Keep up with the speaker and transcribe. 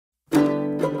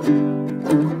Hi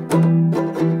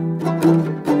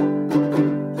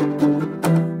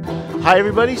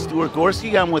everybody, Stuart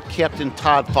Gorsky. I'm with Captain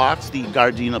Todd Fox, the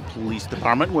Gardena Police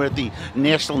Department. We're at the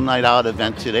National Night Out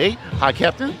event today. Hi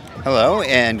Captain. Hello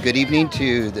and good evening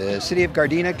to the City of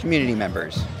Gardena community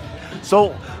members. So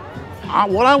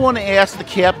what I want to ask the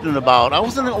Captain about, I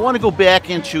want to go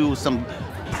back into some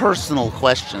personal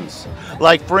questions.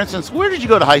 Like for instance, where did you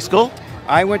go to high school?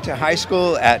 I went to high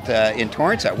school in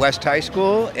Torrance at West High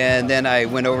School, and then I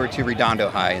went over to Redondo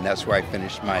High, and that's where I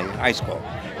finished my high school.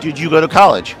 Did you go to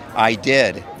college? I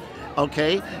did.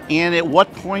 Okay, and at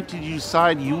what point did you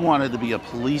decide you wanted to be a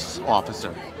police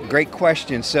officer? Great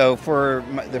question. So for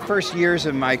the first years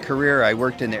of my career, I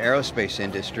worked in the aerospace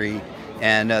industry,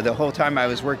 and the whole time I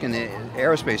was working in the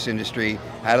aerospace industry,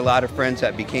 I had a lot of friends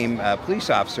that became police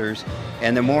officers,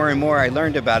 and the more and more I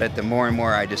learned about it, the more and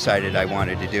more I decided I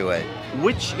wanted to do it.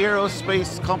 Which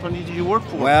aerospace company did you work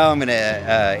for? Well, I'm going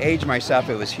to age myself.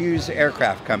 It was Hughes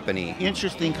Aircraft Company.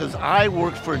 Interesting, because I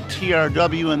worked for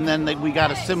TRW, and then we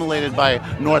got assimilated by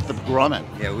Northrop Grumman.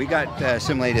 Yeah, we got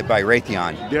assimilated by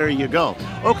Raytheon. There you go.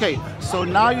 Okay, so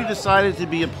now you decided to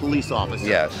be a police officer.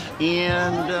 Yes.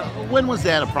 And when was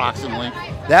that approximately?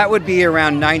 That would be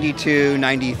around 92,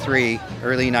 93,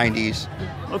 early 90s.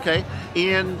 Okay,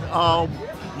 and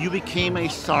you became a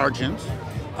sergeant.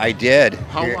 I did.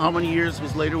 How many years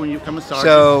was later when you became a sergeant?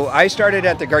 So I started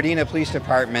at the Gardena Police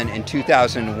Department in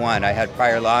 2001. I had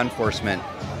prior law enforcement.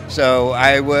 So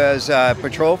I was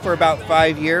patrol for about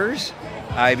 5 years.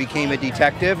 I became a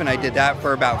detective, and I did that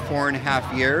for about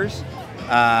 4.5 years.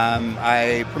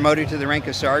 I promoted to the rank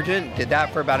of sergeant, did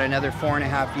that for about another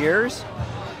 4.5 years.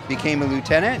 Became a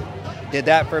lieutenant, did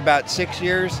that for about 6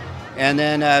 years, and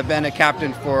then been a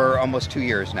captain for almost 2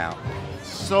 years now.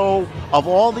 So, of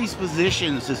all these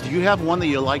positions, do you have one that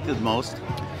you liked the most?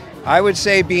 I would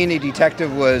say being a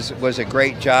detective was a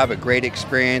great job, a great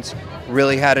experience.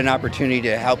 Really had an opportunity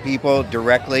to help people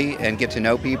directly and get to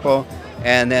know people.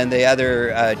 And then the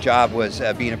other job was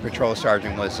being a patrol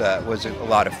sergeant was a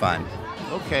lot of fun.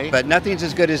 Okay. But nothing's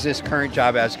as good as this current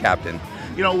job as captain.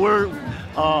 You know,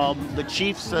 the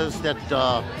chief says that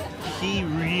he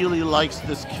really likes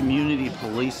this community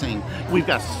policing. We've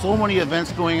got so many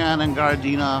events going on in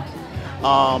Gardena.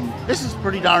 This is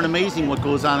pretty darn amazing what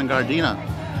goes on in Gardena.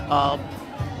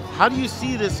 How do you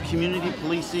see this community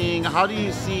policing? How do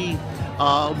you see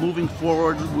moving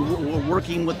forward,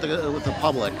 working with the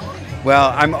public?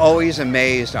 Well, I'm always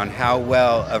amazed on how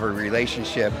well of a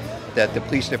relationship that the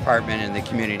police department and the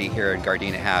community here in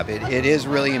Gardena have. It is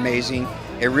really amazing.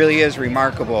 It really is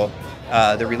remarkable.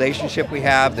 The relationship we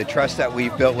have, the trust that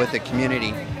we've built with the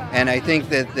community. And I think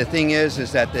that the thing is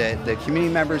that the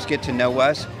community members get to know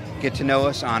us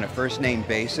on a first name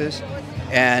basis,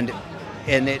 and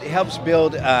it helps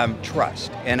build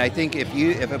trust. And I think if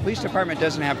a police department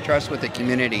doesn't have trust with the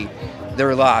community,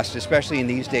 they're lost, especially in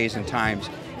these days and times.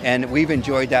 And we've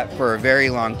enjoyed that for a very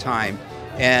long time.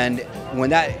 And when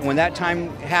that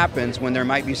time happens, when there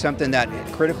might be something that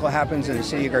critical happens in the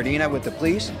city of Gardena with the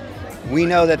police, we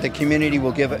know that the community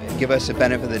will give us the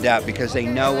benefit of the doubt because they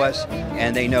know us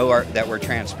and they know that we're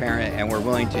transparent and we're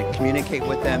willing to communicate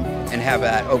with them and have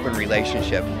that open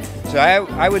relationship. So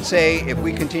I would say if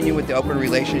we continue with the open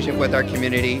relationship with our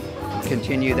community,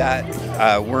 continue that,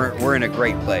 we're in a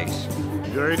great place.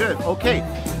 Very good. Okay.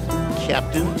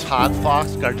 Captain Todd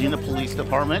Fox, Gardena Police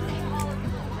Department.